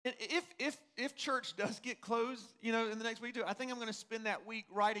And if church does get closed, in the next week or two, I think I'm going to spend that week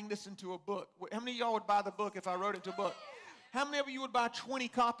writing this into a book. How many of y'all would buy the book if I wrote it to a book? How many of you would buy 20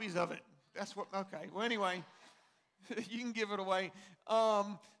 copies of it? Okay. Well, anyway, you can give it away.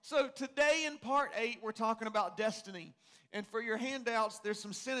 So today in part 8, we're talking about destiny. And for your handouts, there's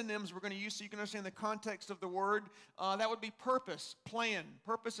some synonyms we're going to use so you can understand the context of the word. That would be purpose, plan,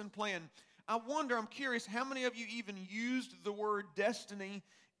 purpose and plan. I'm curious, how many of you even used the word destiny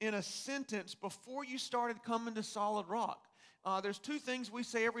in a sentence before you started coming to Solid Rock? There's 2 things we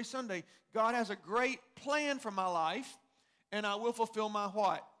say every Sunday. God has a great plan for my life, and I will fulfill my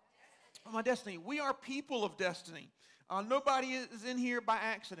what? My destiny. We are people of destiny. Nobody is in here by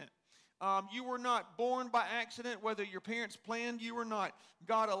accident. You were not born by accident, whether your parents planned you or not.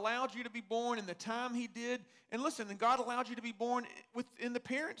 God allowed you to be born in the time He did. And listen, God allowed you to be born within the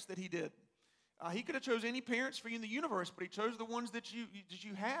parents that He did. He could have chose any parents for you in the universe, but He chose the ones that you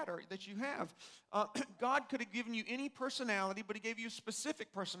had or that you have. God could have given you any personality, but He gave you a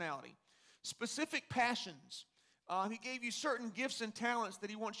specific personality, specific passions. He gave you certain gifts and talents that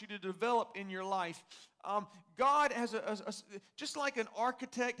He wants you to develop in your life. God has just like an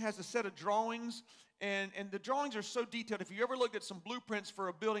architect has a set of drawings, and the drawings are so detailed. If you ever looked at some blueprints for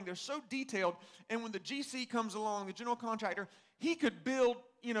a building, they're so detailed. And when the GC comes along, the general contractor, he could build,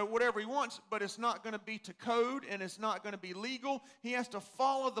 whatever he wants, but it's not going to be to code and it's not going to be legal. He has to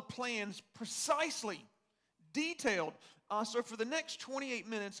follow the plans precisely, detailed. So for the next 28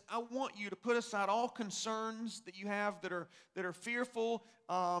 minutes, I want you to put aside all concerns that you have that are fearful,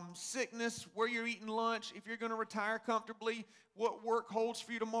 sickness, where you're eating lunch, if you're going to retire comfortably, what work holds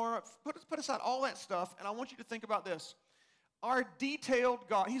for you tomorrow. Put aside all that stuff, and I want you to think about this. Our detailed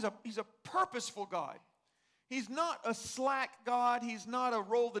God, He's a purposeful God. He's not a slack God. He's not a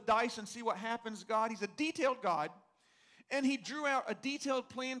roll the dice and see what happens God. He's a detailed God. And He drew out a detailed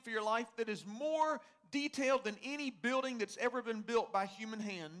plan for your life that is more detailed than any building that's ever been built by human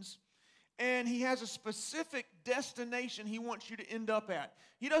hands. And He has a specific destination He wants you to end up at.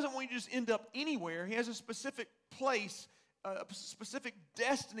 He doesn't want you to just end up anywhere. He has a specific place, a specific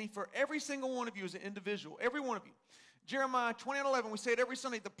destiny for every single one of you as an individual, every one of you. Jeremiah 20:11, we say it every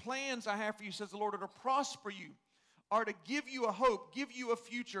Sunday, the plans I have for you, says the Lord, are to prosper you, are to give you a hope, give you a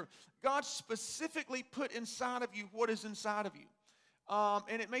future. God specifically put inside of you what is inside of you.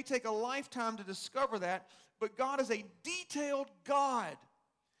 And it may take a lifetime to discover that, but God is a detailed God.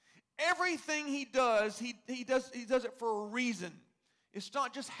 Everything He does, He does it for a reason. It's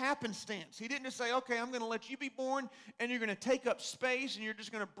not just happenstance. He didn't just say, okay, I'm going to let you be born, and you're going to take up space, and you're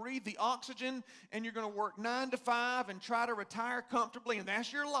just going to breathe the oxygen, and you're going to work 9 to 5 and try to retire comfortably, and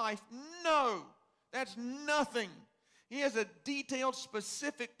that's your life. No, that's nothing. He has a detailed,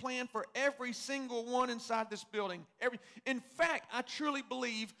 specific plan for every single one inside this building. In fact, I truly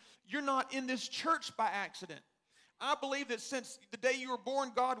believe you're not in this church by accident. I believe that since the day you were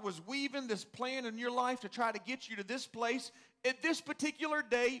born, God was weaving this plan in your life to try to get you to this place at this particular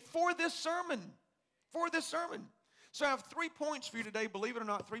day for this sermon. For this sermon. So I have 3 points for you today. Believe it or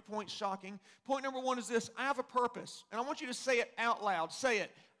not, 3 points, shocking. Point number 1 is this: I have a purpose. And I want you to say it out loud. Say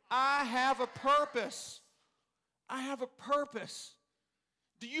it. I have a purpose. I have a purpose.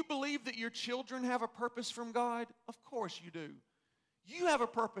 Do you believe that your children have a purpose from God? Of course you do. You have a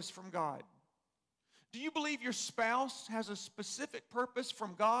purpose from God. Do you believe your spouse has a specific purpose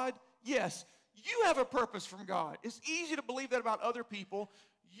from God? Yes. You have a purpose from God. It's easy to believe that about other people.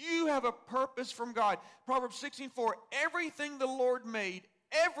 You have a purpose from God. Proverbs 16:4, everything the Lord made,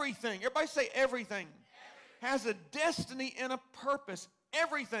 everything, everybody say everything, has a destiny and a purpose.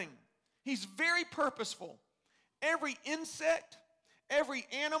 Everything. He's very purposeful. Every insect, every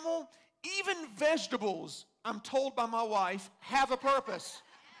animal, even vegetables, I'm told by my wife, have a purpose.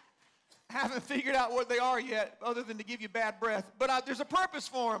 I haven't figured out what they are yet, other than to give you bad breath. But there's a purpose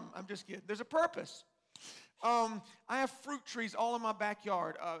for them. I'm just kidding. There's a purpose. I have fruit trees all in my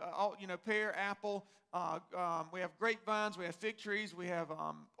backyard. Pear, apple. We have grapevines. We have fig trees. We have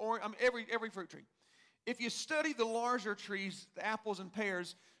every fruit tree. If you study the larger trees, the apples and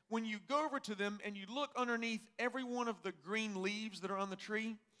pears, when you go over to them and you look underneath every one of the green leaves that are on the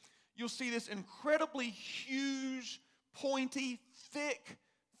tree, you'll see this incredibly huge, pointy, thick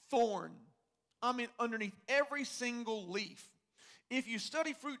thorn. Underneath every single leaf. If you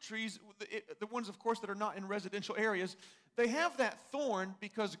study fruit trees, the ones, of course, that are not in residential areas, they have that thorn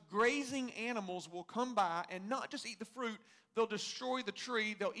because grazing animals will come by and not just eat the fruit, they'll destroy the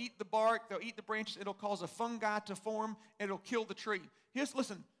tree, they'll eat the bark, they'll eat the branches, it'll cause a fungi to form, and it'll kill the tree.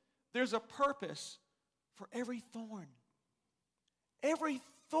 Listen, there's a purpose for every thorn. Every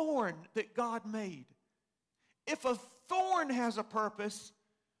thorn that God made. If a thorn has a purpose,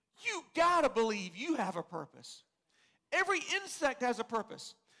 You got to believe you have a purpose. Every insect has a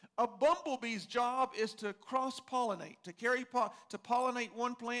purpose. A bumblebee's job is to cross-pollinate, to pollinate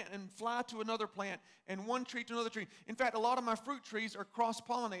one plant and fly to another plant and one tree to another tree. In fact, a lot of my fruit trees are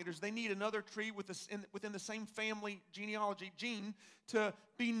cross-pollinators. They need another tree within the same family genealogy gene to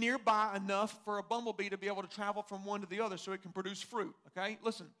be nearby enough for a bumblebee to be able to travel from one to the other so it can produce fruit, okay?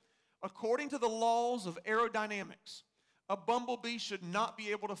 Listen, according to the laws of aerodynamics, a bumblebee should not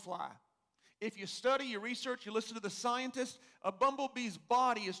be able to fly. If you study, you research, you listen to the scientists, a bumblebee's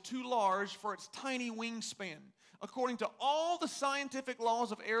body is too large for its tiny wingspan. According to all the scientific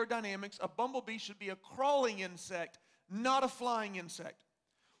laws of aerodynamics, a bumblebee should be a crawling insect, not a flying insect.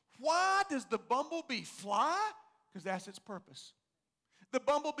 Why does the bumblebee fly? Because that's its purpose. The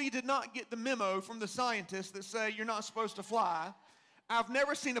bumblebee did not get the memo from the scientists that say you're not supposed to fly. I've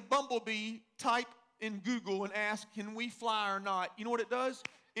never seen a bumblebee type in Google and ask, can we fly or not? You know what it does?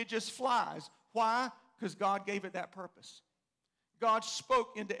 It just flies. Why? Because God gave it that purpose. God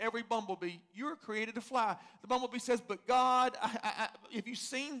spoke into every bumblebee, you were created to fly. The bumblebee says, but God, if you've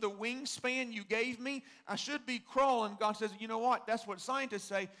seen the wingspan you gave me, I should be crawling. God says, you know what? That's what scientists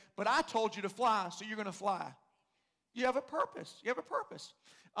say, but I told you to fly, so you're going to fly. You have a purpose. You have a purpose.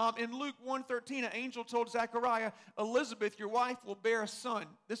 In Luke 1:13, an angel told Zechariah, Elizabeth, your wife, will bear a son.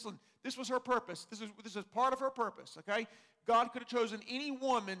 This was her purpose. This is part of her purpose, okay? God could have chosen any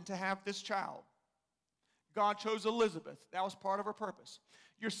woman to have this child. God chose Elizabeth. That was part of her purpose.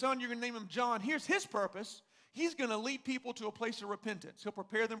 Your son, you're going to name him John. Here's his purpose. He's going to lead people to a place of repentance. He'll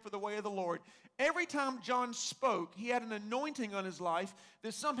prepare them for the way of the Lord. Every time John spoke, he had an anointing on his life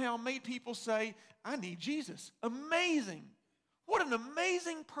that somehow made people say, I need Jesus. Amazing. What an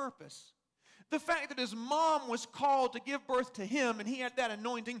amazing purpose. The fact that his mom was called to give birth to him and he had that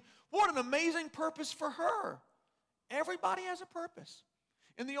anointing, what an amazing purpose for her. Everybody has a purpose.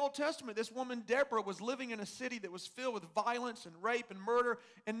 In the Old Testament, this woman, Deborah, was living in a city that was filled with violence and rape and murder,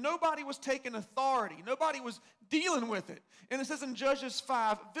 and nobody was taking authority. Nobody was dealing with it. And it says in Judges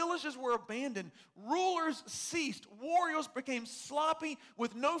 5, villages were abandoned. Rulers ceased. Warriors became sloppy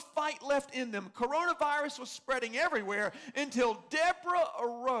with no fight left in them. Coronavirus was spreading everywhere until Deborah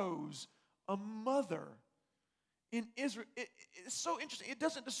arose, a mother in Israel. It's so interesting. It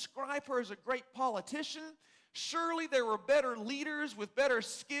doesn't describe her as a great politician. Surely there were better leaders with better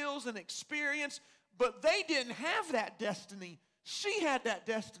skills and experience, but they didn't have that destiny. She had that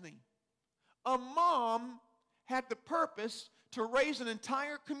destiny. A mom had the purpose to raise an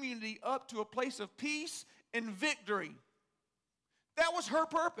entire community up to a place of peace and victory. That was her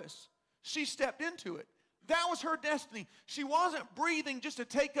purpose. She stepped into it. That was her destiny. She wasn't breathing just to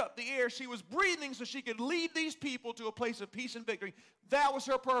take up the air. She was breathing so she could lead these people to a place of peace and victory. That was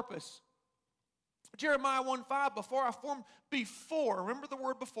her purpose. Jeremiah 1:5, remember the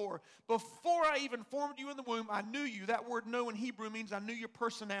word before I even formed you in the womb, I knew you. That word know in Hebrew means I knew your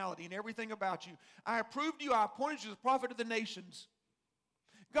personality and everything about you. I approved you, I appointed you as a prophet of the nations.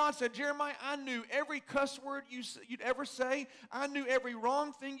 God said, Jeremiah, I knew every cuss word you'd ever say. I knew every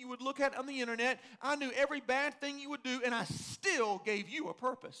wrong thing you would look at on the internet. I knew every bad thing you would do, and I still gave you a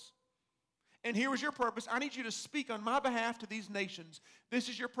purpose. And here was your purpose. I need you to speak on my behalf to these nations. This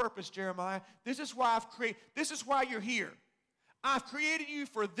is your purpose, Jeremiah. This is why you're here. I've created you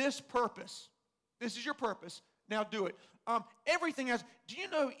for this purpose. This is your purpose. Now do it. Everything has. Do you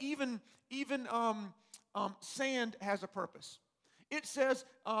know even sand has a purpose? It says.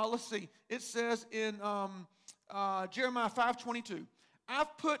 Let's see. It says in Jeremiah 5:22.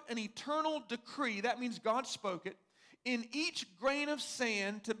 I've put an eternal decree. That means God spoke it. In each grain of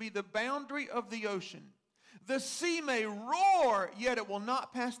sand to be the boundary of the ocean. The sea may roar, yet it will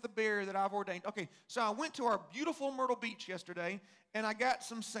not pass the barrier that I've ordained. Okay, so I went to our beautiful Myrtle Beach yesterday, and I got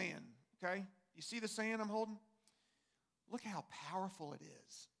some sand, okay? You see the sand I'm holding? Look how powerful it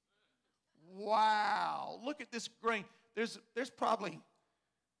is. Wow, look at this grain. There's probably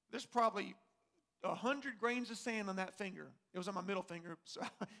 100 grains of sand on that finger. It was on my middle finger, so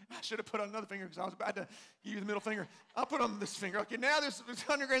I should have put on another finger because I was about to give you the middle finger. I'll put on this finger. Okay, now there's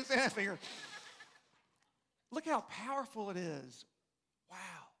 100 grains of sand on that finger. Look how powerful it is. Wow.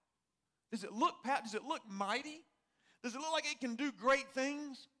 Does it look mighty? Does it look like it can do great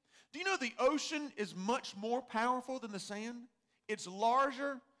things? Do you know the ocean is much more powerful than the sand? It's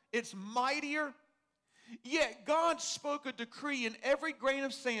larger. It's mightier. Yet God spoke a decree in every grain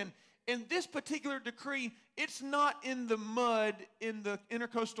of sand. In this particular decree, it's not in the mud in the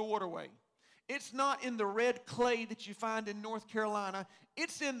intercoastal waterway. It's not in the red clay that you find in North Carolina.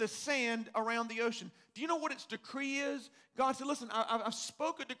 It's in the sand around the ocean. Do you know what its decree is? God said, listen, I've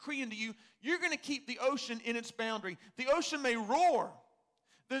spoke a decree into you. You're going to keep the ocean in its boundary. The ocean may roar.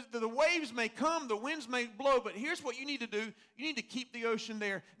 The waves may come, the winds may blow, but here's what you need to do. You need to keep the ocean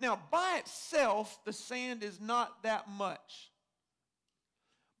there. Now, by itself, the sand is not that much.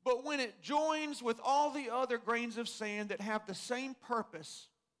 But when it joins with all the other grains of sand that have the same purpose,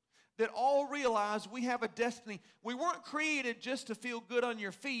 that all realize we have a destiny. We weren't created just to feel good on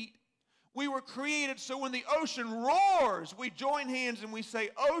your feet. We were created so when the ocean roars, we join hands and we say,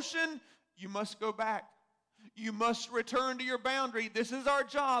 ocean, you must go back. You must return to your boundary. This is our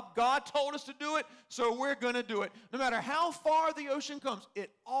job. God told us to do it, so we're going to do it. No matter how far the ocean comes,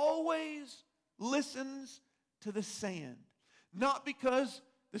 it always listens to the sand. Not because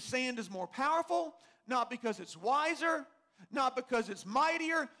the sand is more powerful, not because it's wiser, not because it's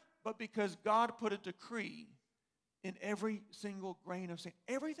mightier, but because God put a decree in every single grain of sand.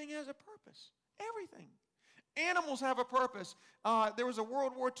 Everything has a purpose. Everything. Animals have a purpose. There was a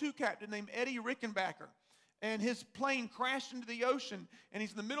World War II captain named Eddie Rickenbacker, and his plane crashed into the ocean, and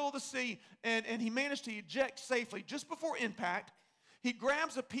he's in the middle of the sea, and he managed to eject safely. Just before impact, he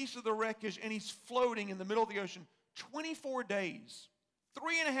grabs a piece of the wreckage, and he's floating in the middle of the ocean 24 days.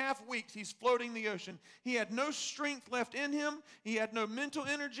 3.5 weeks he's floating in the ocean. He had no strength left in him. He had no mental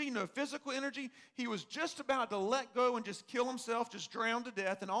energy, no physical energy. He was just about to let go and just kill himself, just drown to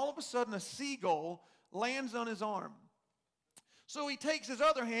death. And all of a sudden a seagull lands on his arm. So he takes his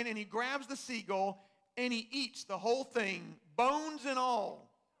other hand and he grabs the seagull and he eats the whole thing, bones and all.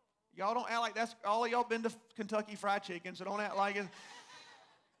 Y'all don't act like that's, all of y'all been to Kentucky Fried Chicken, so don't act like it.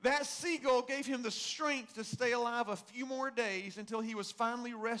 That seagull gave him the strength to stay alive a few more days until he was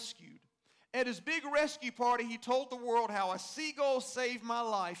finally rescued. At his big rescue party, he told the world how a seagull saved my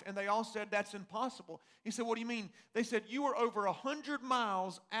life, and they all said, that's impossible. He said, what do you mean? They said, you were over 100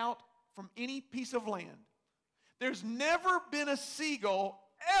 miles out from any piece of land. There's never been a seagull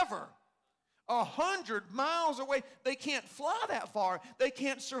ever 100 miles away. They can't fly that far. They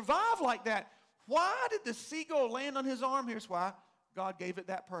can't survive like that. Why did the seagull land on his arm? Here's why. God gave it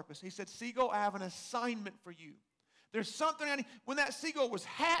that purpose. He said, seagull, I have an assignment for you. There's something I need. When that seagull was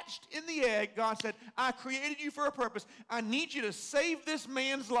hatched in the egg, God said, I created you for a purpose. I need you to save this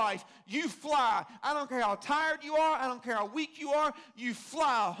man's life. You fly. I don't care how tired you are. I don't care how weak you are. You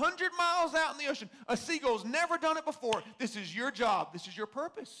fly 100 miles out in the ocean. A seagull's never done it before. This is your job. This is your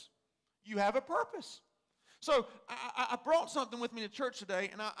purpose. You have a purpose. So I brought something with me to church today,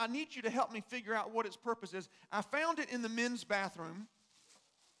 and I need you to help me figure out what its purpose is. I found it in the men's bathroom.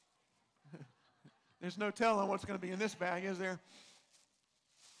 There's no telling what's going to be in this bag, is there?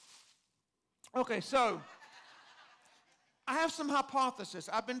 Okay, so I have some hypothesis.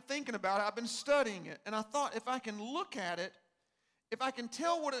 I've been thinking about it. I've been studying it, and I thought if I can look at it, if I can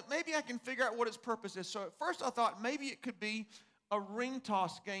tell what it, maybe I can figure out what its purpose is. So at first I thought maybe it could be a ring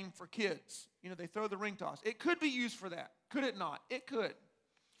toss game for kids. You know, they throw the ring toss. It could be used for that. Could it not? It could.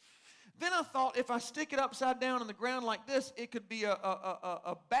 Then I thought if I stick it upside down on the ground like this, it could be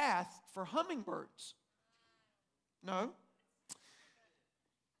a bath for hummingbirds. No.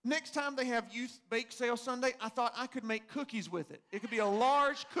 Next time they have youth bake sale Sunday, I thought I could make cookies with it. It could be a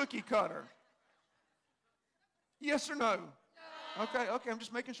large cookie cutter. Yes or no? No. Okay, I'm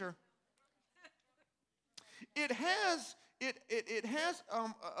just making sure. It has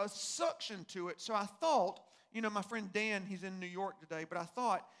a suction to it, so I thought, you know, my friend Dan, he's in New York today, but I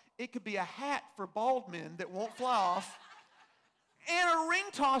thought it could be a hat for bald men that won't fly off and a ring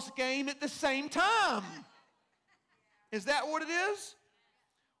toss game at the same time. Is that what it is?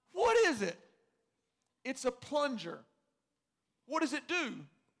 What is it? It's a plunger. What does it do?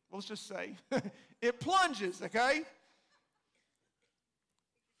 Well, let's just say it plunges, okay?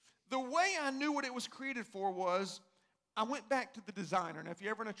 The way I knew what it was created for was I went back to the designer. Now, if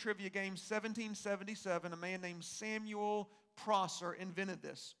you're ever in a trivia game, 1777, a man named Samuel Prosser invented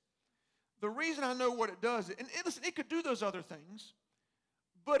this. The reason I know what it does, and listen, it could do those other things,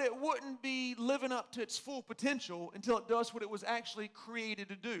 but it wouldn't be living up to its full potential until it does what it was actually created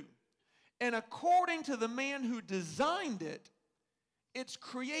to do. And according to the man who designed it, it's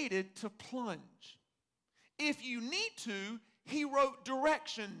created to plunge. If you need to, he wrote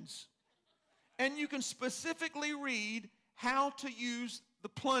directions. And you can specifically read how to use the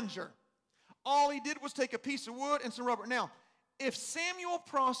plunger. All he did was take a piece of wood and some rubber. Now, if Samuel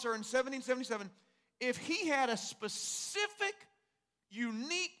Prosser in 1777, if he had a specific,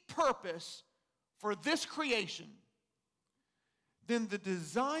 unique purpose for this creation, then the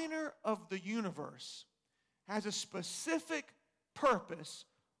designer of the universe has a specific purpose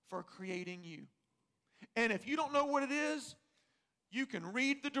for creating you. And if you don't know what it is, you can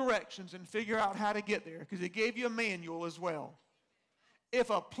read the directions and figure out how to get there because he gave you a manual as well. If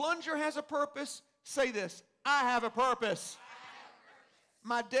a plunger has a purpose, say this: I have a purpose.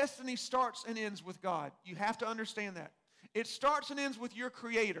 My destiny starts and ends with God. You have to understand that. It starts and ends with your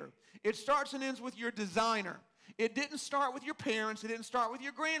Creator. It starts and ends with your designer. It didn't start with your parents. It didn't start with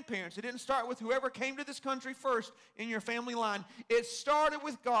your grandparents. It didn't start with whoever came to this country first in your family line. It started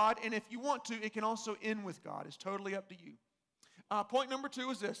with God, and if you want to, it can also end with God. It's totally up to you. Point number 2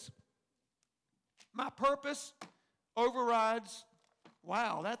 is this. My purpose overrides.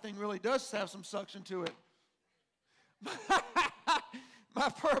 Wow, that thing really does have some suction to it. My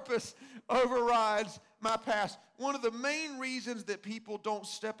purpose overrides my past. One of the main reasons that people don't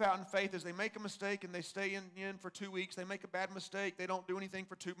step out in faith is they make a mistake and they stay in for 2 weeks. They make a bad mistake. They don't do anything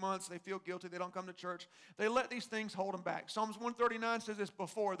for 2 months. They feel guilty. They don't come to church. They let these things hold them back. Psalms 139 says this,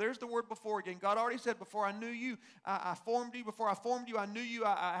 before. There's the word before again. God already said, before I knew you, I formed you. Before I formed you, I knew you.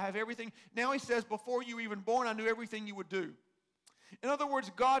 I have everything. Now he says, before you were even born, I knew everything you would do. In other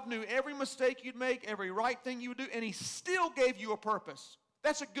words, God knew every mistake you'd make, every right thing you would do, and he still gave you a purpose.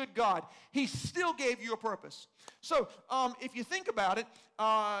 That's a good God. He still gave you a purpose. So if you think about it,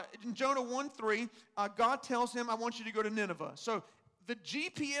 in Jonah 1:3, God tells him, I want you to go to Nineveh. So the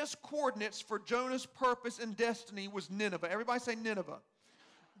GPS coordinates for Jonah's purpose and destiny was Nineveh. Everybody say Nineveh.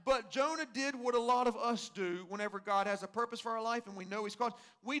 But Jonah did what a lot of us do whenever God has a purpose for our life and we know he's called.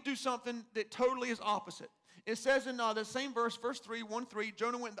 We do something that totally is opposite. It says in the same verse 3, 1:3,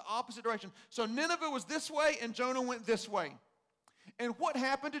 Jonah went in the opposite direction. So Nineveh was this way and Jonah went this way. And what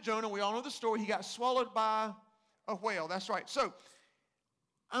happened to Jonah? We all know the story. He got swallowed by a whale. That's right. So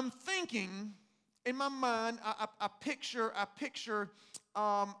I'm thinking in my mind, I picture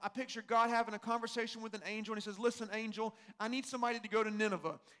God having a conversation with an angel, and he says, "Listen, angel, I need somebody to go to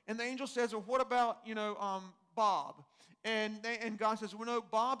Nineveh." And the angel says, "Well, what about Bob?" And God says, "Well, no,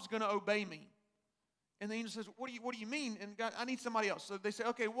 Bob's going to obey me." And the angel says, "What do you mean?" And God, "I need somebody else." So they say,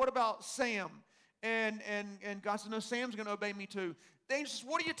 "Okay, what about Sam?" And God says, "No, Sam's going to obey me too." The angel says,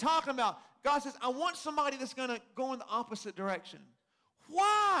 "What are you talking about?" God says, "I want somebody that's going to go in the opposite direction."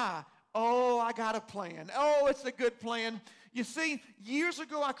 Why? Oh, I got a plan. Oh, it's a good plan. You see, years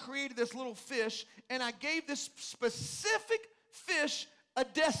ago I created this little fish, and I gave this specific fish a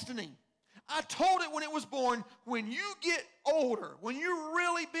destiny. I told it when it was born, when you get older, when you're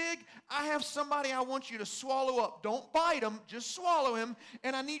really big, I have somebody I want you to swallow up. Don't bite him, just swallow him,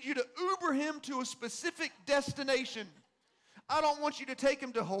 and I need you to Uber him to a specific destination. I don't want you to take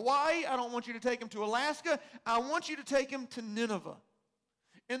him to Hawaii. I don't want you to take him to Alaska. I want you to take him to Nineveh.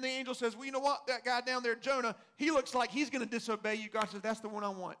 And the angel says, "Well, you know what? That guy down there, Jonah, he looks like he's going to disobey you." God says, "That's the one I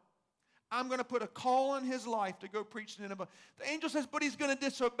want. I'm going to put a call in his life to go preach to Nineveh." The angel says, "But he's going to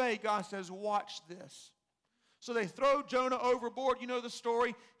disobey." God says, "Watch this." So they throw Jonah overboard. You know the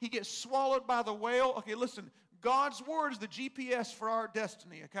story. He gets swallowed by the whale. Okay, listen. God's word is the GPS for our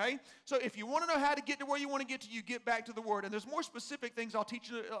destiny, okay? So if you want to know how to get to where you want to get to, you get back to the word. And there's more specific things I'll teach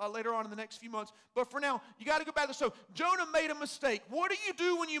you later on in the next few months. But for now, you got to go back to So Jonah made a mistake. What do you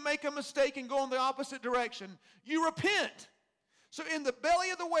do when you make a mistake and go in the opposite direction? You repent. So in the belly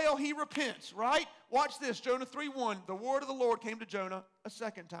of the whale, he repents, right? Watch this, Jonah 3:1. The word of the Lord came to Jonah a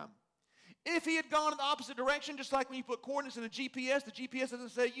second time. If he had gone in the opposite direction, just like when you put coordinates in the GPS doesn't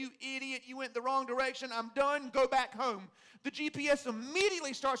say, "You idiot, you went the wrong direction, I'm done, go back home." The GPS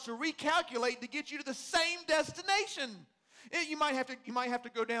immediately starts to recalculate to get you to the same destination. You might have to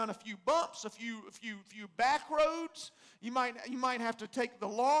go down a few bumps, a few back roads. You might have to take the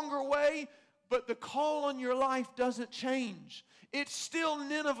longer way, but the call on your life doesn't change. It's still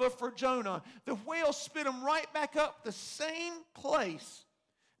Nineveh for Jonah. The whale spit him right back up the same place.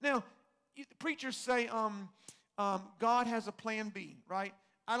 Now, preachers say God has a plan B, right?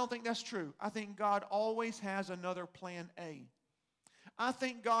 I don't think that's true. I think God always has another plan A. I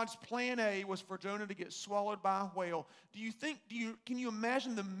think God's plan A was for Jonah to get swallowed by a whale. Can you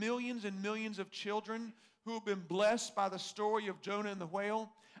imagine the millions and millions of children who have been blessed by the story of Jonah and the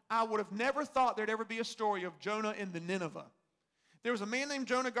whale? I would have never thought there'd ever be a story of Jonah in the Nineveh. There was a man named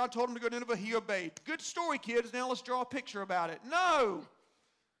Jonah. God told him to go to Nineveh. He obeyed. Good story, kids. Now let's draw a picture about it. No.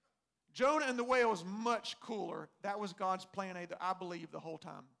 Jonah and the whale is much cooler. That was God's plan A, I believe, the whole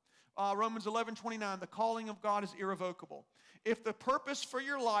time. Romans 11:29, the calling of God is irrevocable. If the purpose for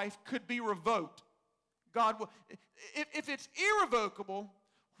your life could be revoked, God will. If it's irrevocable,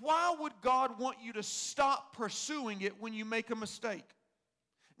 why would God want you to stop pursuing it when you make a mistake?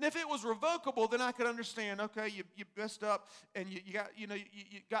 And if it was revocable, then I could understand, okay, you messed up and you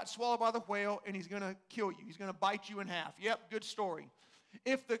got swallowed by the whale and he's going to kill you. He's going to bite you in half. Yep, good story.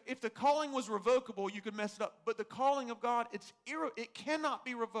 If the calling was revocable, you could mess it up. But the calling of God, it cannot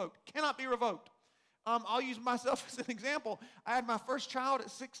be revoked. Cannot be revoked. I'll use myself as an example. I had my first child at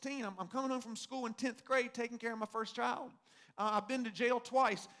 16. I'm coming home from school in 10th grade taking care of my first child. I've been to jail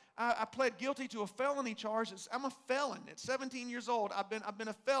twice. I pled guilty to a felony charge. I'm a felon. At 17 years old, I've been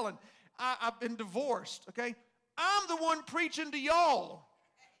a felon. I've been divorced, okay? I'm the one preaching to y'all.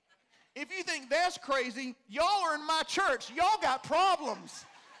 If you think that's crazy, y'all are in my church. Y'all got problems.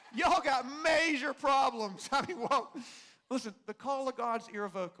 Y'all got major problems. I mean, well, listen, the call of God's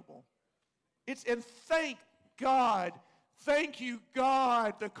irrevocable. And thank God, thank you,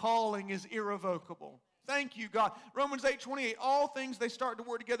 God, the calling is irrevocable. Thank you, God. Romans 8:28, all things they start to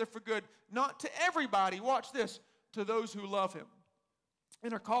work together for good, not to everybody, watch this, to those who love him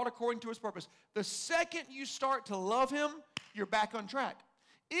and are called according to his purpose. The second you start to love him, you're back on track.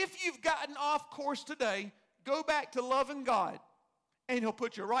 If you've gotten off course today, go back to loving God, and he'll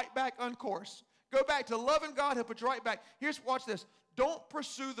put you right back on course. Go back to loving God, he'll put you right back. Watch this. Don't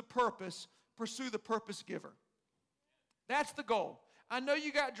pursue the purpose, pursue the purpose giver. That's the goal. I know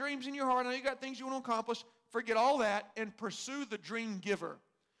you got dreams in your heart. I know you got things you want to accomplish. Forget all that and pursue the dream giver.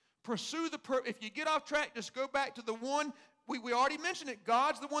 Pursue the if you get off track, just go back to the one. We already mentioned it.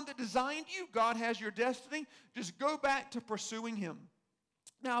 God's the one that designed you. God has your destiny. Just go back to pursuing him.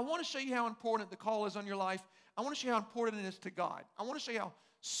 Now, I want to show you how important the call is on your life. I want to show you how important it is to God. I want to show you how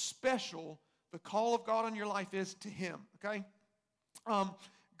special the call of God on your life is to him, okay?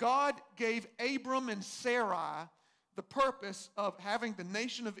 God gave Abram and Sarai the purpose of having the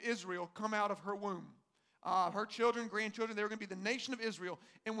nation of Israel come out of her womb. Her children, grandchildren, they were going to be the nation of Israel.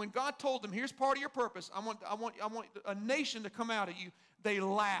 And when God told them, here's part of your purpose, I want a nation to come out of you, they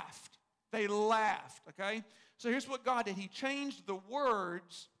laughed. They laughed, okay? So here's what God did. He changed the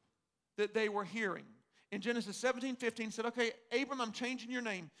words that they were hearing. In Genesis 17:15, he said, okay, Abram, I'm changing your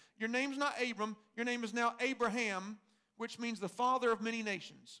name. Your name's not Abram. Your name is now Abraham, which means the father of many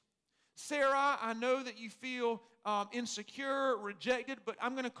nations. Sarah, I know that you feel insecure, rejected, but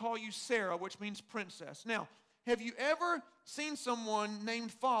I'm going to call you Sarah, which means princess. Now, have you ever seen someone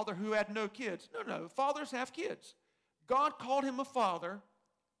named father who had no kids? No. Fathers have kids. God called him a father.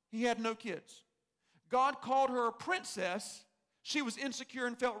 He had no kids. God called her a princess. She was insecure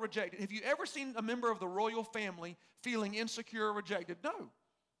and felt rejected. Have you ever seen a member of the royal family feeling insecure or rejected? No.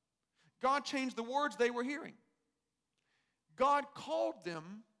 God changed the words they were hearing. God called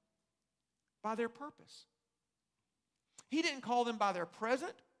them by their purpose. He didn't call them by their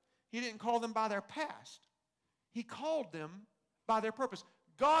present. He didn't call them by their past. He called them by their purpose.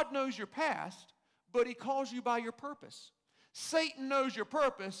 God knows your past, but he calls you by your purpose. Satan knows your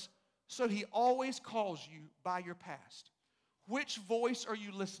purpose, so he always calls you by your past. Which voice are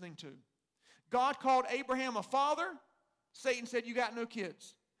you listening to? God called Abraham a father. Satan said, you got no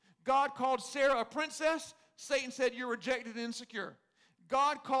kids. God called Sarah a princess. Satan said, you're rejected and insecure.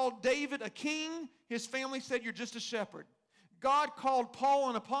 God called David a king. His family said, you're just a shepherd. God called Paul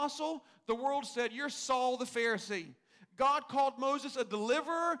an apostle. The world said, you're Saul the Pharisee. God called Moses a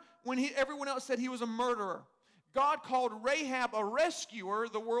deliverer when everyone else said he was a murderer. God called Rahab a rescuer.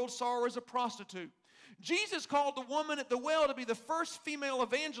 The world saw her as a prostitute. Jesus called the woman at the well to be the first female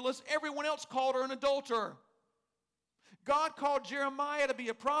evangelist. Everyone else called her an adulterer. God called Jeremiah to be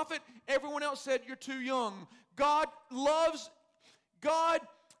a prophet. Everyone else said, you're too young. God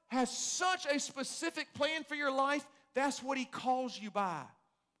has such a specific plan for your life. That's what he calls you by.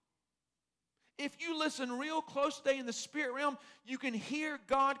 If you listen real close today in the spirit realm, you can hear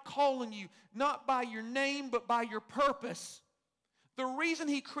God calling you, not by your name, but by your purpose. The reason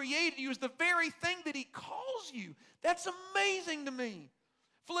he created you is the very thing that he calls you. That's amazing to me.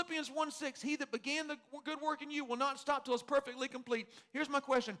 Philippians 1:6, he that began the good work in you will not stop till it's perfectly complete. Here's my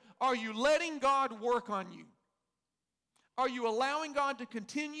question. Are you letting God work on you? Are you allowing God to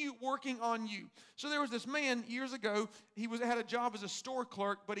continue working on you? So there was this man years ago, he had a job as a store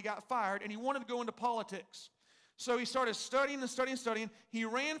clerk, but he got fired, and he wanted to go into politics. So he started studying. He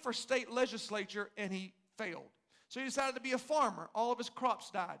ran for state legislature, and he failed. So he decided to be a farmer. All of his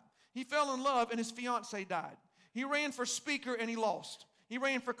crops died. He fell in love, and his fiancée died. He ran for speaker, and he lost. He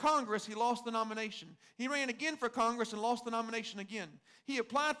ran for Congress. He lost the nomination. He ran again for Congress and lost the nomination again. He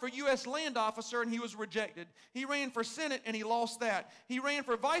applied for U.S. land officer, and he was rejected. He ran for Senate, and he lost that. He ran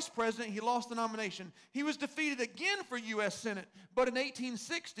for vice president. He lost the nomination. He was defeated again for U.S. Senate. But in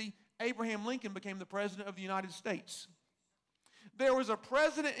 1860, Abraham Lincoln became the president of the United States. There was a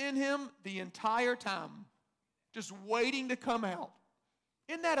president in him the entire time, just waiting to come out.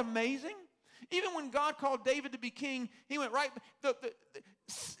 Isn't that amazing? Even when God called David to be king, he went right.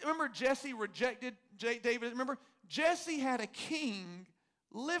 Remember Jesse rejected David? Remember? Jesse had a king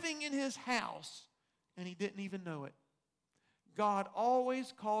living in his house, and he didn't even know it. God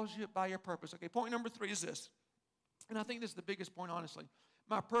always calls you by your purpose. Okay, point number 3 is this. And I think this is the biggest point, honestly.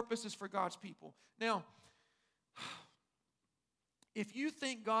 My purpose is for God's people. Now, If you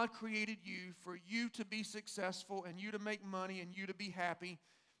think God created you for you to be successful and you to make money and you to be happy,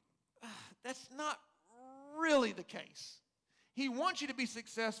 that's not really the case. He wants you to be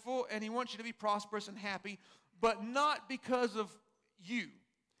successful and He wants you to be prosperous and happy, but not because of you.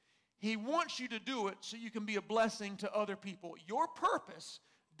 He wants you to do it so you can be a blessing to other people. Your purpose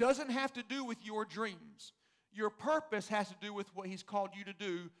doesn't have to do with your dreams. Your purpose has to do with what He's called you to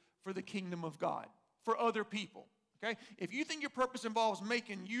do for the kingdom of God, for other people. Okay? If you think your purpose involves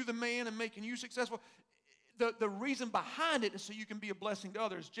making you the man and making you successful, the reason behind it is so you can be a blessing to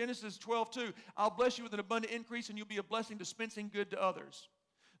others. Genesis 12:2, I'll bless you with an abundant increase and you'll be a blessing dispensing good to others.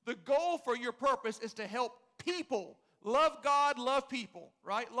 The goal for your purpose is to help people. Love God, love people,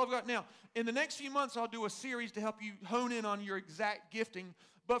 right? Love God. Now, in the next few months, I'll do a series to help you hone in on your exact gifting.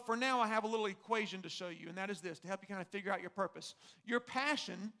 But for now, I have a little equation to show you, and that is this, to help you kind of figure out your purpose. Your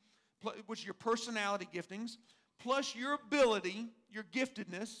passion, which is your personality giftings, plus your ability, your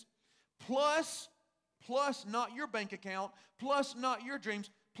giftedness, plus not your bank account, plus not your dreams,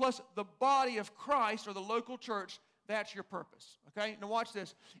 plus the body of Christ or the local church, that's your purpose, okay? Now watch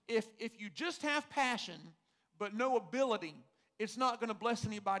this. If you just have passion but no ability, it's not going to bless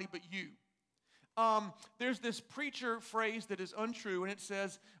anybody but you. There's this preacher phrase that is untrue, and it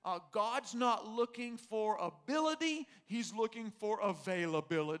says, God's not looking for ability, He's looking for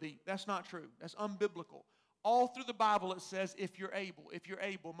availability. That's not true. That's unbiblical. All through the Bible it says, if you're able,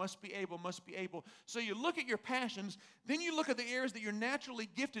 must be able, must be able. So you look at your passions, then you look at the areas that you're naturally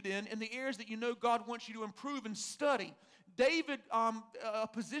gifted in and the areas that you know God wants you to improve and study. David, a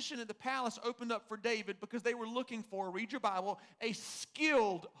position at the palace opened up for David because they were looking for, read your Bible, a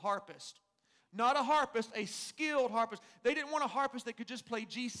skilled harpist. Not a harpist, a skilled harpist. They didn't want a harpist that could just play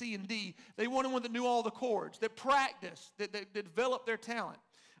G, C, and D. They wanted one that knew all the chords, that practiced, that developed their talent.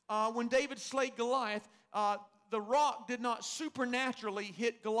 When David slayed Goliath, the rock did not supernaturally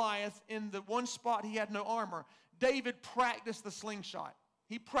hit Goliath in the one spot he had no armor. David practiced the slingshot.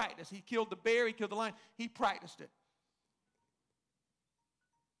 He practiced. He killed the bear, he killed the lion. He practiced it.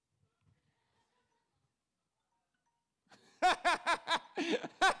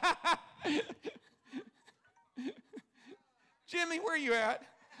 Jimmy, where are you at?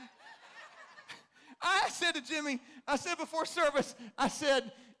 I said to Jimmy, I said before service, I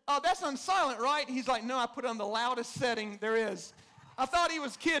said, oh, that's on silent, right? He's like, no, I put it on the loudest setting there is. I thought he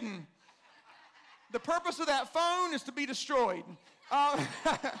was kidding. The purpose of that phone is to be destroyed. I'm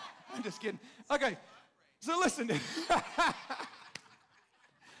just kidding. Okay, so listen.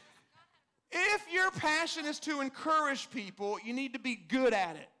 If your passion is to encourage people, you need to be good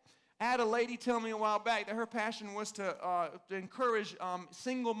at it. I had a lady tell me a while back that her passion was to encourage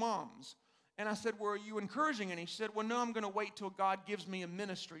single moms. And I said, well, are you encouraging any? She said, well, no, I'm going to wait till God gives me a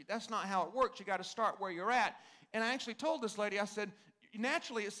ministry. That's not how it works. You got to start where you're at. And I actually told this lady, I said,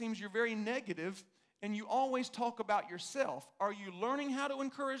 naturally it seems you're very negative and you always talk about yourself. Are you learning how to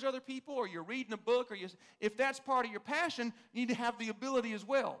encourage other people, or you're reading a book? If that's part of your passion, you need to have the ability as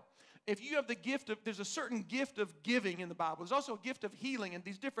well. If you have the gift of, there's a certain gift of giving in the Bible. There's also a gift of healing and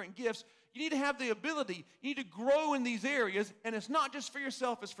these different gifts. You need to have the ability. You need to grow in these areas, and it's not just for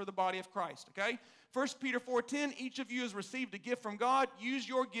yourself, it's for the body of Christ, okay? 1 Peter 4:10, each of you has received a gift from God. Use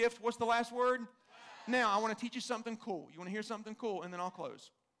your gift. What's the last word? Now, I want to teach you something cool. You want to hear something cool? And then I'll close.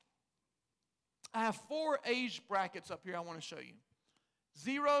 I have 4 age brackets up here I want to show you.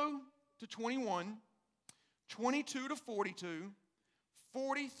 0 to 21, 22 to 42,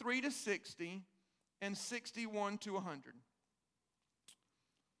 43 to 60, and 61 to 100.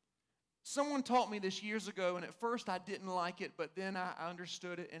 Someone taught me this years ago, and at first I didn't like it, but then I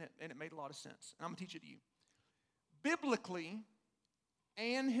understood it, and it made a lot of sense. And I'm going to teach it to you. Biblically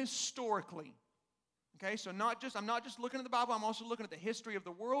and historically, okay, so I'm not just looking at the Bible, I'm also looking at the history of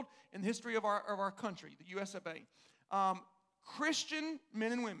the world and the history of our country, the US of A. Christian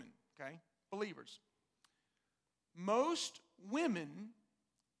men and women, okay, believers. Most women,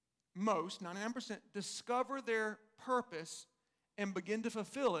 99%, discover their purpose and begin to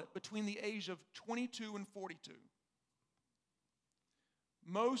fulfill it between the age of 22 and 42.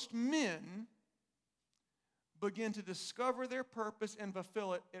 Most men begin to discover their purpose and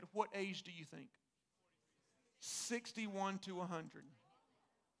fulfill it at what age do you think? 61 to 100.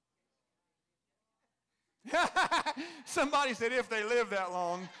 Somebody said if they live that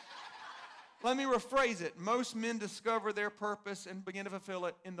long. Let me rephrase it. Most men discover their purpose and begin to fulfill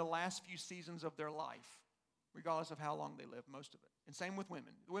it in the last few seasons of their life, regardless of how long they live, most of it. And same with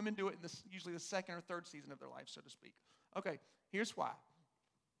women. The women do it in usually the second or third season of their life, so to speak. Okay, here's why.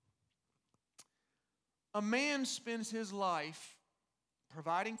 A man spends his life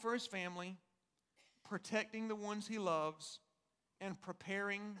providing for his family, protecting the ones he loves, and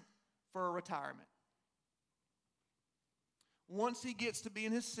preparing for a retirement. Once he gets to be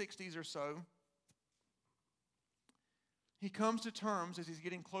in his 60s or so, he comes to terms, as he's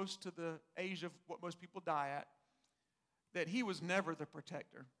getting close to the age of what most people die at, that he was never the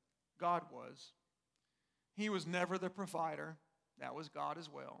protector. God was. He was never the provider. That was God as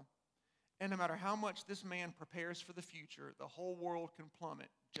well. And no matter how much this man prepares for the future, the whole world can plummet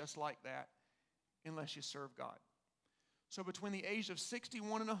just like that unless you serve God. So between the age of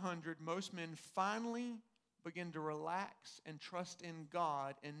 61 and 100, most men finally begin to relax and trust in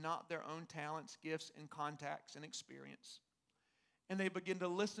God and not their own talents, gifts, and contacts and experience. And they begin to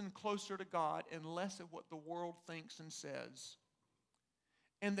listen closer to God and less of what the world thinks and says.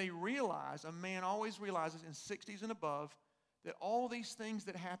 And they realize, a man always realizes in 60s and above, that all these things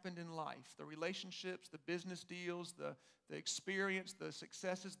that happened in life, the relationships, the business deals, the experience, the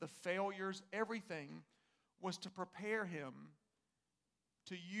successes, the failures, everything was to prepare him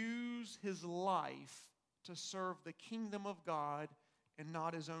to use his life to serve the kingdom of God and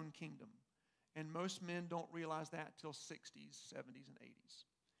not his own kingdom. And most men don't realize that till 60s, 70s, and 80s.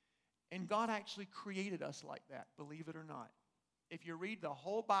 And God actually created us like that, believe it or not. If you read the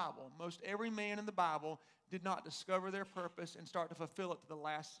whole Bible, most every man in the Bible did not discover their purpose and start to fulfill it to the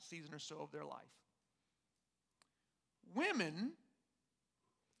last season or so of their life. Women,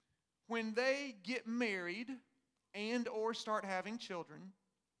 when they get married and or start having children,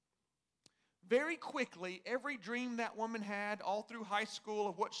 very quickly, every dream that woman had all through high school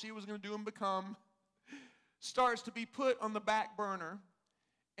of what she was going to do and become starts to be put on the back burner,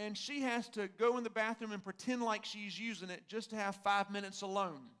 and she has to go in the bathroom and pretend like she's using it just to have 5 minutes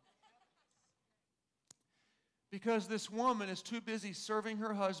alone. Because this woman is too busy serving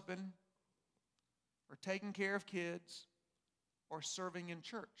her husband or taking care of kids or serving in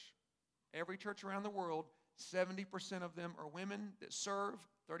church. Every church around the world, 70% of them are women that serve,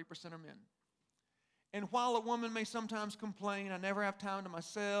 30% are men. And while a woman may sometimes complain, I never have time to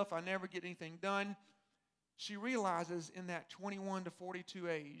myself, I never get anything done, she realizes in that 21 to 42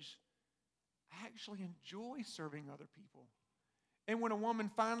 age, I actually enjoy serving other people. And when a woman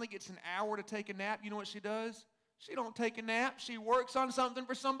finally gets an hour to take a nap, you know what she does? She don't take a nap. She works on something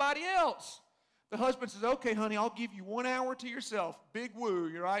for somebody else. The husband says, okay, honey, I'll give you 1 hour to yourself. Big woo,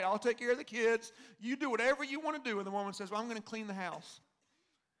 you're right. I'll take care of the kids. You do whatever you want to do. And the woman says, well, I'm going to clean the house.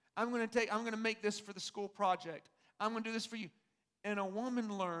 I'm going to make this for the school project. I'm going to do this for you. And a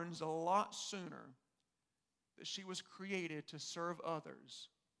woman learns a lot sooner that she was created to serve others.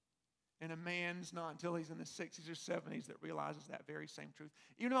 And a man's not until he's in the 60s or 70s that realizes that very same truth.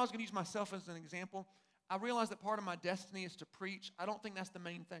 Even though I was going to use myself as an example, I realized that part of my destiny is to preach. I don't think that's the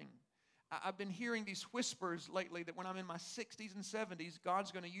main thing. I've been hearing these whispers lately that when I'm in my 60s and 70s,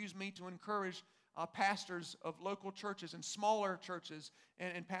 God's going to use me to encourage pastors of local churches and smaller churches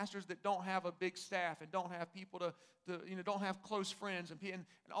and pastors that don't have a big staff and don't have people don't have close friends and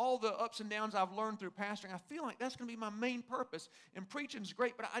all the ups and downs I've learned through pastoring. I feel like that's going to be my main purpose. And preaching's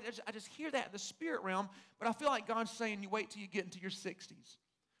great, but I just hear that in the spirit realm. But I feel like God's saying, you wait till you get into your 60s.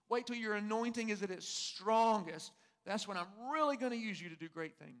 Wait till your anointing is at its strongest. That's when I'm really going to use you to do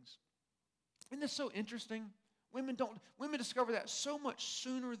great things. Isn't this so interesting? Women discover that so much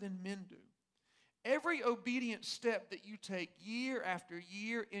sooner than men do. Every obedient step that you take year after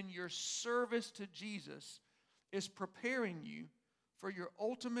year in your service to Jesus is preparing you for your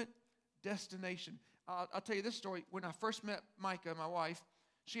ultimate destination. I'll tell you this story. When I first met Micah, my wife,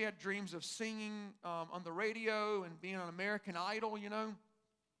 she had dreams of singing on the radio and being on American Idol, you know.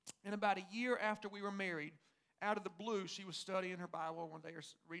 And about a year after we were married, out of the blue, she was studying her Bible one day or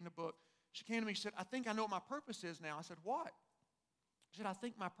reading a book. She came to me and said, I think I know what my purpose is now. I said, what? She said, I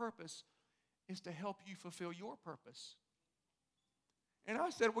think my purpose is to help you fulfill your purpose. And I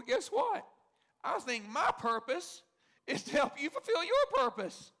said, well, guess what? I think my purpose is to help you fulfill your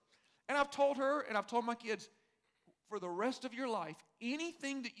purpose. And I've told her and I've told my kids, for the rest of your life,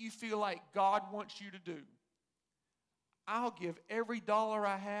 anything that you feel like God wants you to do, I'll give every dollar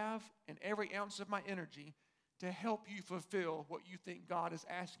I have and every ounce of my energy to help you fulfill what you think God is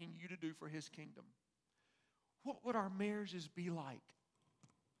asking you to do for His kingdom. What would our marriages be like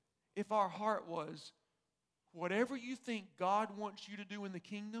if our heart was, whatever you think God wants you to do in the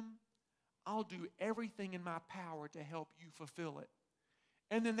kingdom, I'll do everything in my power to help you fulfill it.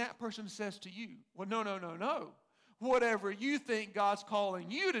 And then that person says to you, well, no. Whatever you think God's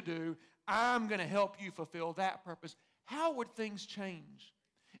calling you to do, I'm going to help you fulfill that purpose. How would things change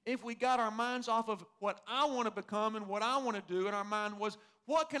if we got our minds off of what I want to become and what I want to do, and our mind was,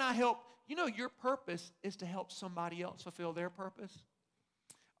 what can I help? You know, your purpose is to help somebody else fulfill their purpose.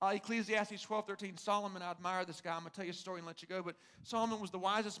 Ecclesiastes 12:13, Solomon, I admire this guy. I'm going to tell you a story and let you go. But Solomon was the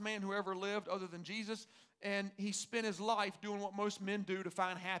wisest man who ever lived other than Jesus. And he spent his life doing what most men do to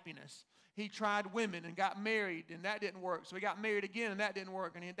find happiness. He tried women and got married, and that didn't work. So he got married again, and that didn't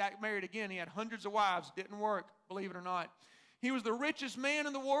work. And he got married again. He had hundreds of wives. Didn't work, believe it or not. He was the richest man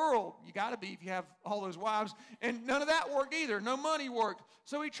in the world. You got to be if you have all those wives. And none of that worked either. No money worked.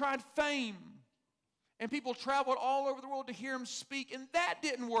 So he tried fame. And people traveled all over the world to hear him speak, and that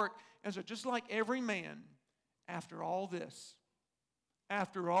didn't work. And so just like every man, after all this,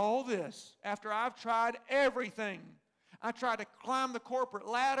 after I've tried everything, I tried to climb the corporate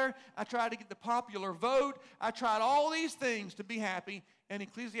ladder, I tried to get the popular vote, I tried all these things to be happy, and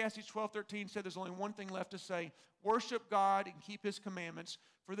Ecclesiastes 12:13 said there's only one thing left to say: worship God and keep His commandments,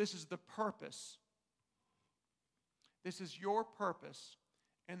 for this is the purpose. This is your purpose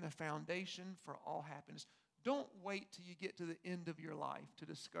and the foundation for all happiness. Don't wait till you get to the end of your life to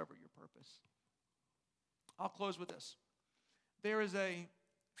discover your purpose. I'll close with this. There is a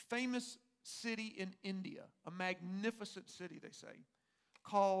famous city in India, a magnificent city, they say,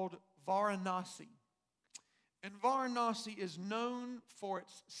 called Varanasi. And Varanasi is known for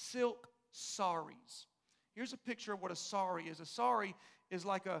its silk saris. Here's a picture of what a sari is. A sari is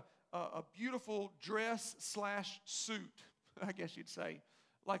like a beautiful dress / suit, I guess you'd say,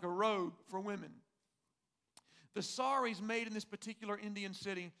 like a robe for women. The saris made in this particular Indian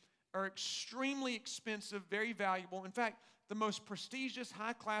city are extremely expensive, very valuable. In fact, the most prestigious,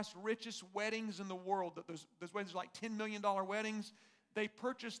 high-class, richest weddings in the world, those weddings are like $10 million weddings, they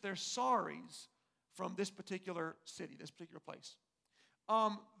purchased their saris from this particular city, this particular place.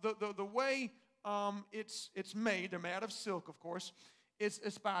 The way it's made, they're made out of silk, of course,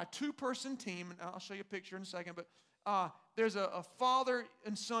 it's by a two-person team, and I'll show you a picture in a second, but there's a father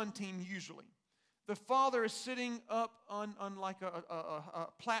and son team usually. The father is sitting up on like a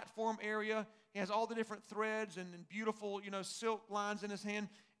platform area. He has all the different threads and beautiful, silk lines in his hand.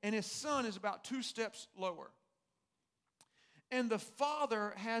 And his son is about 2 steps lower. And the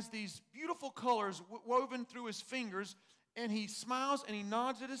father has these beautiful colors woven through his fingers. And he smiles and he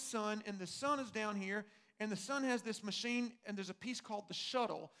nods at his son. And the son is down here. And the son has this machine. And there's a piece called the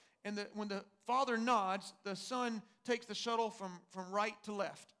shuttle. And when the father nods, the son takes the shuttle from right to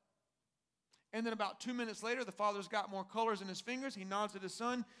left. And then about 2 minutes later, the father's got more colors in his fingers. He nods at his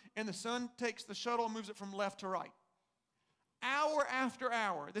son, and the son takes the shuttle and moves it from left to right. Hour after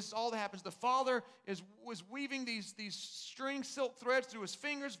hour, this is all that happens. The father was weaving these string silk threads through his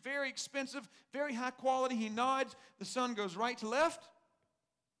fingers, very expensive, very high quality. He nods. The son goes right to left,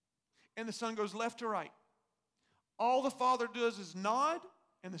 and the son goes left to right. All the father does is nod,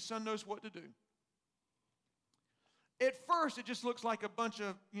 and the son knows what to do. At first, it just looks like a bunch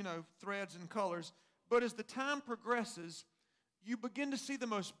of, threads and colors. But as the time progresses, you begin to see the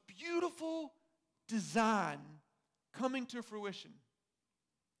most beautiful design coming to fruition.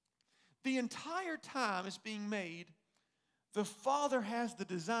 The entire time it's being made, the father has the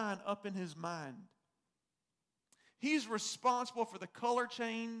design up in his mind. He's responsible for the color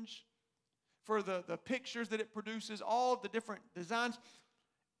change, for the pictures that it produces, all of the different designs.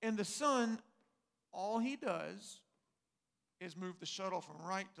 And the son, all he does is move the shuttle from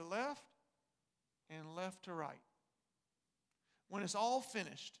right to left and left to right. When it's all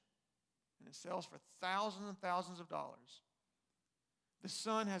finished, and it sells for thousands and thousands of dollars, the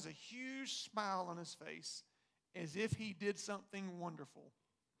son has a huge smile on his face as if he did something wonderful,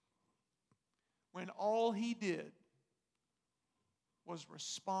 when all he did was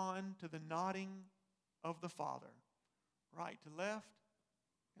respond to the nodding of the father, right to left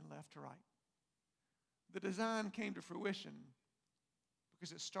and left to right. The design came to fruition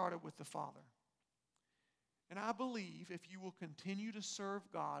because it started with the Father. And I believe if you will continue to serve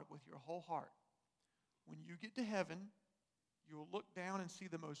God with your whole heart, when you get to heaven, you will look down and see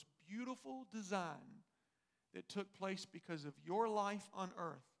the most beautiful design that took place because of your life on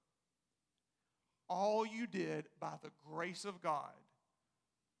earth. All you did by the grace of God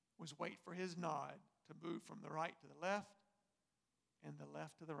was wait for His nod to move from the right to the left and the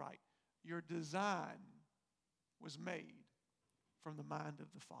left to the right. Your design was made from the mind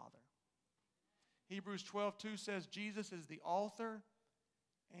of the Father. Hebrews 12:2 says Jesus is the author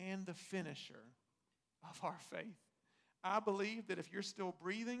and the finisher of our faith. I believe that if you're still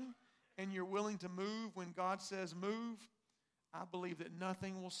breathing and you're willing to move when God says move, I believe that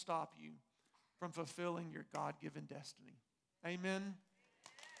nothing will stop you from fulfilling your God-given destiny. Amen.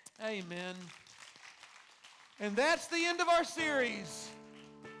 Amen. And that's the end of our series.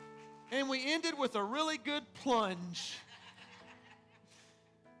 And we ended with a really good plunge.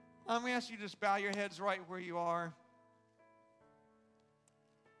 I'm going to ask you to just bow your heads right where you are.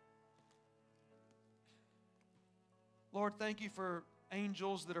 Lord, thank you for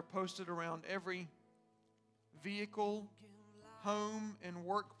angels that are posted around every vehicle, home, and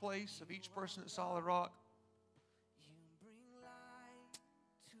workplace of each person at Solid Rock.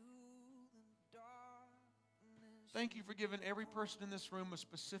 Thank you for giving every person in this room a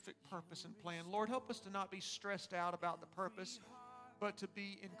specific purpose and plan. Lord, help us to not be stressed out about the purpose, but to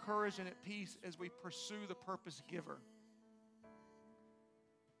be encouraged and at peace as we pursue the purpose giver.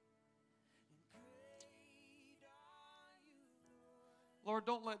 Lord,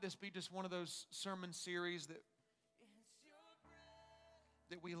 don't let this be just one of those sermon series that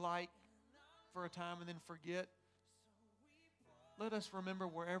we like for a time and then forget. Let us remember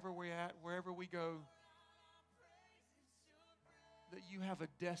wherever we're at, wherever we go, that you have a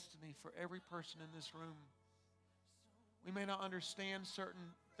destiny for every person in this room. We may not understand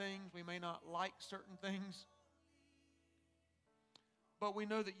certain things. We may not like certain things. But we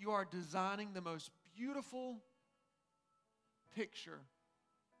know that you are designing the most beautiful picture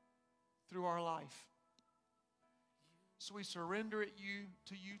through our life. So we surrender it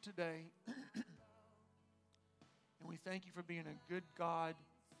to you today. And we thank you for being a good God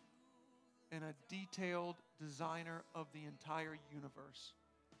and a detailed designer of the entire universe.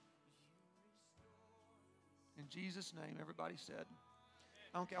 In Jesus' name, everybody said.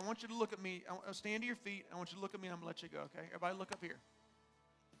 Okay, I want you to look at me. Stand to your feet. I want you to look at me and I'm going to let you go, okay? Everybody look up here.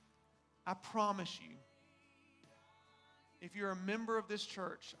 I promise you, if you're a member of this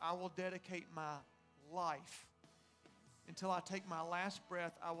church, I will dedicate my life. Until I take my last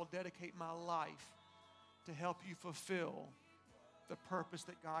breath, I will dedicate my life to help you fulfill the purpose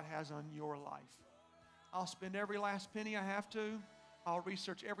that God has on your life. I'll spend every last penny I have to. I'll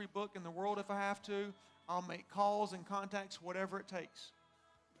research every book in the world if I have to. I'll make calls and contacts, whatever it takes.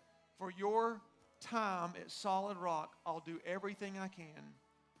 For your time at Solid Rock, I'll do everything I can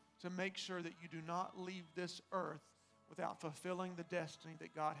to make sure that you do not leave this earth without fulfilling the destiny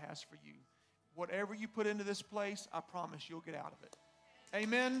that God has for you. Whatever you put into this place, I promise you'll get out of it.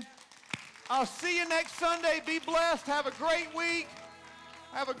 Amen. I'll see you next Sunday. Be blessed. Have a great week.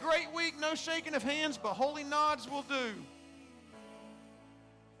 Have a great week. No shaking of hands, but holy nods will do.